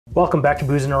Welcome back to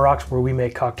Booze and Rocks, where we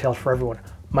make cocktails for everyone.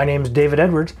 My name is David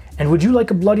Edwards, and would you like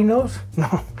a bloody nose?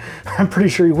 No, I'm pretty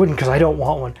sure you wouldn't because I don't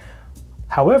want one.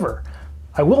 However,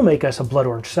 I will make us a blood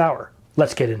orange sour.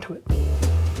 Let's get into it.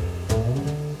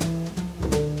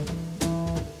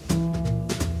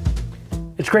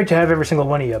 It's great to have every single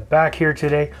one of you back here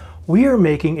today. We are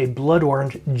making a blood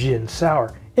orange gin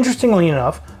sour. Interestingly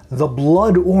enough, the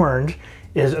blood orange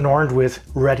is an orange with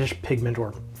reddish pigment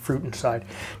or fruit inside.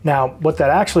 Now, what that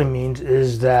actually means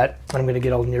is that, I'm going to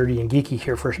get all nerdy and geeky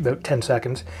here for about 10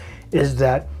 seconds, is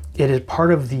that it is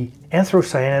part of the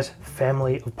anthocyanins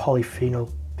family of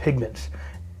polyphenol pigments.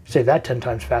 Say that 10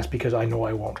 times fast because I know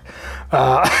I won't.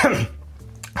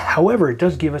 However, it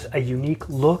does give us a unique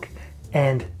look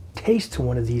and taste to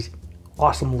one of these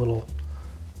awesome little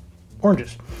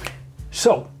oranges.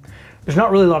 So, there's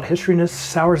not really a lot of history in this.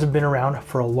 Sours have been around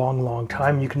for a long, long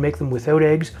time. You can make them without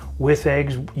eggs, with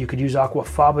eggs. You could use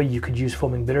aquafaba, you could use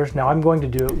foaming bitters. Now I'm going to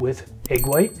do it with egg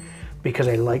white because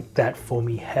I like that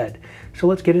foamy head. So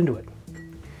let's get into it.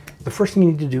 The first thing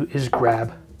you need to do is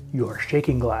grab your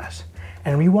shaking glass.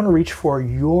 And we want to reach for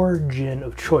your gin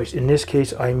of choice. In this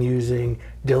case, I'm using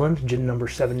Dillon's gin number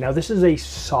 7. Now this is a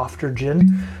softer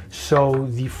gin, so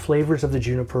the flavors of the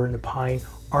juniper and the pine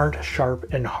aren't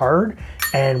sharp and hard.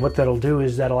 And what that'll do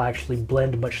is that'll actually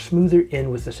blend much smoother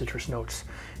in with the citrus notes.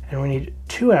 And we need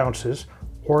 2 ounces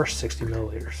or 60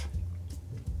 milliliters.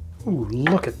 Ooh,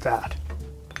 look at that.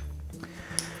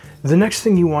 The next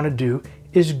thing you want to do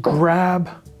is grab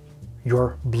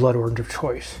your blood orange of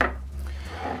choice.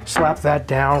 Slap that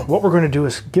down. What we're going to do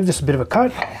is give this a bit of a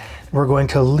cut. We're going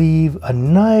to leave a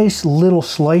nice little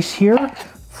slice here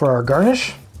for our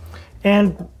garnish.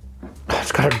 And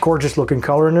it's got a gorgeous looking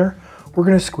color in there. We're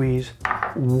going to squeeze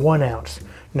 1 ounce.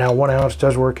 Now 1 ounce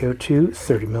does work out to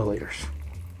 30 milliliters.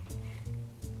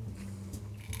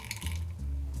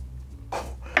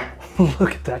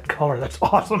 Look at that color, that's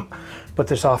awesome. Put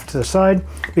this off to the side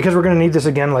because we're going to need this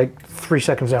again like 3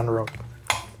 seconds down the road.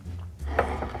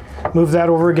 Move that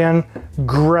over again,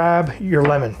 grab your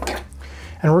lemon.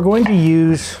 And we're going to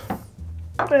use,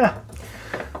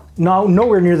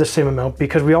 nowhere near the same amount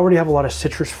because we already have a lot of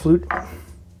citrus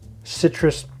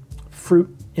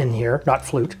fruit in here, not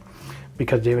flute,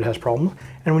 because David has problems.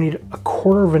 And we need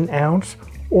 1/4 ounce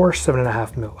or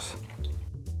 7.5 mils.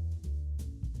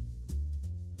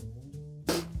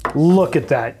 Look at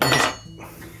that.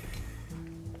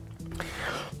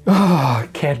 Oh,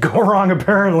 can't go wrong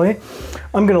apparently.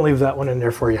 I'm gonna leave that one in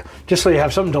there for you, just so you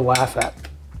have something to laugh at.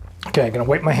 Okay, I'm gonna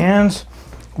wipe my hands,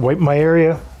 wipe my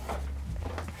area.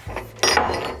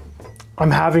 I'm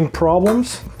having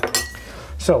problems.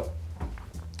 So,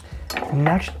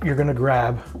 next you're gonna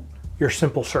grab your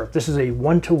simple syrup. This is a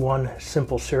 1-to-1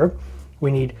 simple syrup.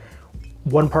 We need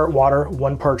 1 part water,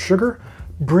 1 part sugar.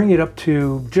 Bring it up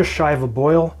to just shy of a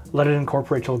boil, let it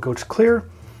incorporate till it goes clear,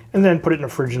 and then put it in the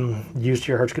fridge and use to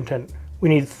your heart's content. We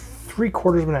need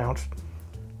 3/4 ounce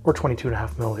or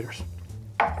 22.5 milliliters.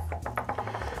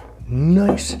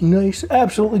 Nice, nice,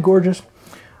 absolutely gorgeous.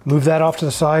 Move that off to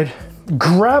the side.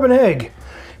 Grab an egg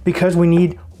because we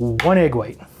need 1 egg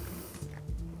white.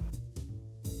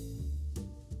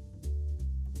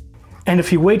 And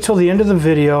if you wait till the end of the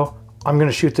video, I'm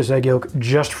gonna shoot this egg yolk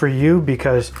just for you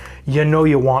because you know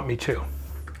you want me to.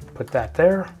 Put that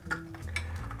there.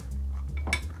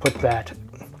 Put that.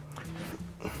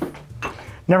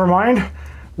 Never mind,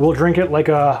 we'll drink it like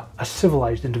a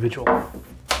civilized individual.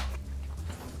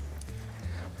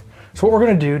 So what we're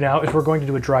gonna do now is we're going to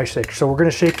do a dry shake. So we're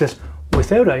gonna shake this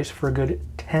without ice for a good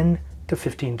 10 to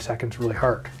 15 seconds really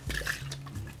hard.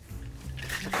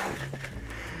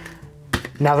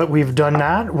 Now that we've done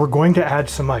that, we're going to add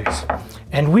some ice.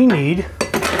 And we need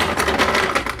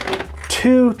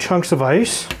 2 chunks of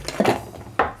ice,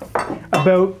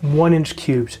 about 1-inch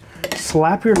cubes.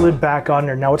 Slap your lid back on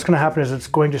there. Now what's gonna happen is it's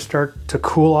going to start to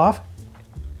cool off.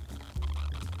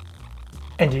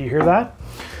 And do you hear that?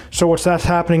 So that's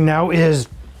happening now is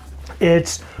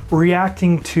it's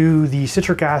reacting to the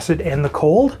citric acid and the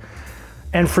cold.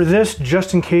 And for this,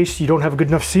 just in case you don't have a good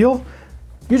enough seal,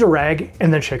 use a rag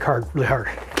and then shake hard, really hard.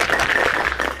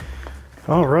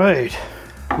 All right,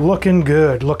 looking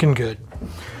good, looking good.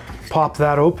 Pop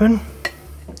that open.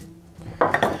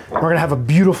 We're gonna have a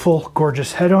beautiful,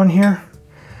 gorgeous head on here.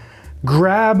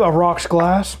 Grab a rocks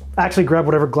glass. Actually, grab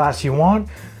whatever glass you want.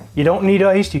 You don't need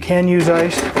ice, you can use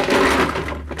ice.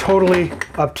 Totally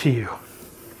up to you.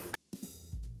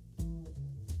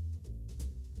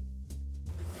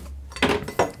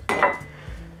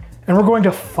 And we're going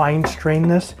to fine strain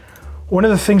this. One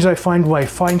of the things I find by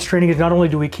fine straining is not only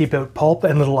do we keep out pulp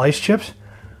and little ice chips,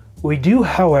 we do,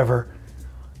 however,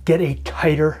 get a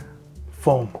tighter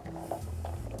foam.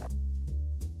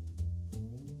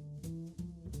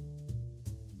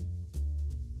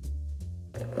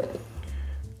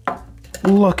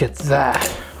 Look at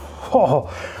that.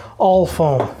 Oh, all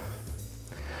foam.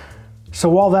 So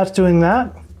while that's doing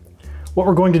that, what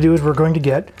we're going to do is we're going to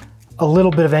get a little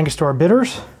bit of Angostura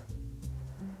Bitters.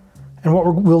 And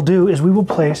what we'll do is we will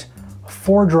place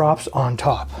 4 drops on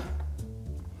top.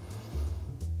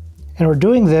 And we're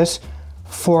doing this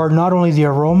for not only the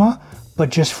aroma, but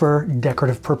just for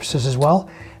decorative purposes as well.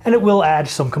 And it will add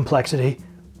some complexity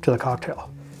to the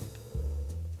cocktail.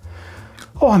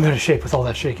 Oh, I'm out of shape with all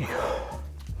that shaking.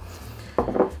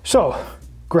 So,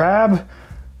 grab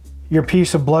your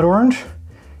piece of blood orange,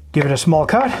 give it a small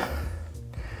cut,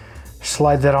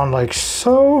 slide that on like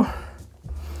so,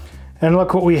 and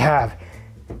look what we have.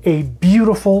 A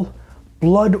beautiful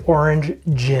blood orange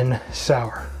gin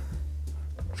sour.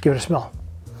 Let's give it a smell.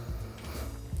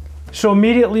 So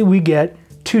immediately we get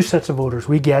 2 sets of odors.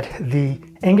 We get the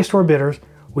Angostura Bitters,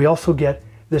 we also get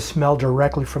the smell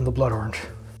directly from the blood orange.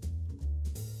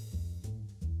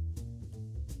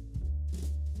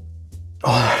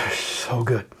 Oh, so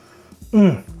good.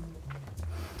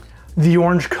 The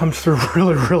orange comes through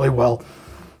really, really well.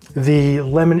 The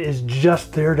lemon is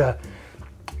just there to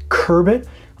curb it,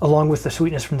 along with the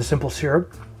sweetness from the simple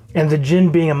syrup. And the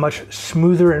gin being a much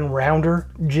smoother and rounder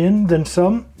gin than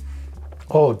some,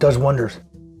 oh, it does wonders.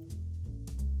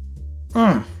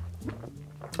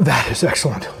 That is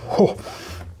excellent. Oh.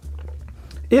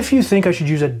 If you think I should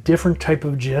use a different type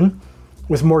of gin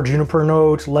with more juniper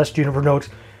notes, less juniper notes,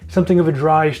 something of a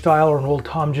dry style or an Old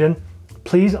Tom gin,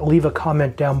 please leave a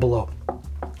comment down below.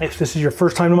 If this is your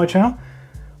first time to my channel,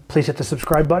 please hit the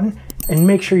subscribe button and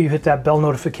make sure you hit that bell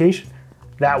notification.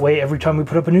 That way, every time we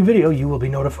put up a new video, you will be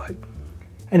notified.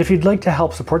 And if you'd like to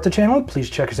help support the channel, please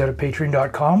check us out at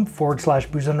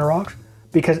patreon.com/boozonderocks,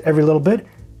 because every little bit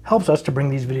helps us to bring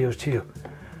these videos to you.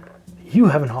 You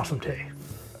have an awesome day.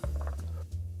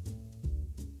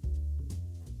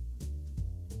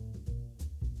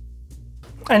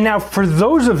 And now for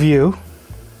those of you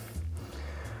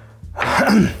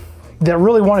that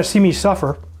really want to see me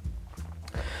suffer,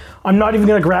 I'm not even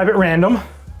going to grab it random.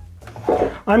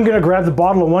 I'm going to grab the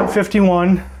bottle of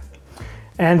 151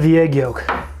 and the egg yolk.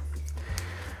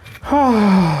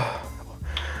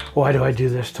 Why do I do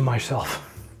this to myself?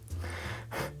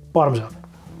 Bottoms up.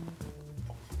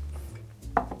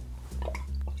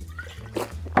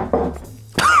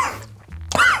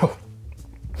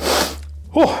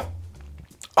 Oh.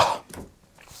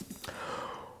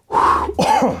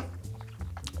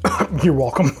 You're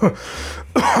welcome.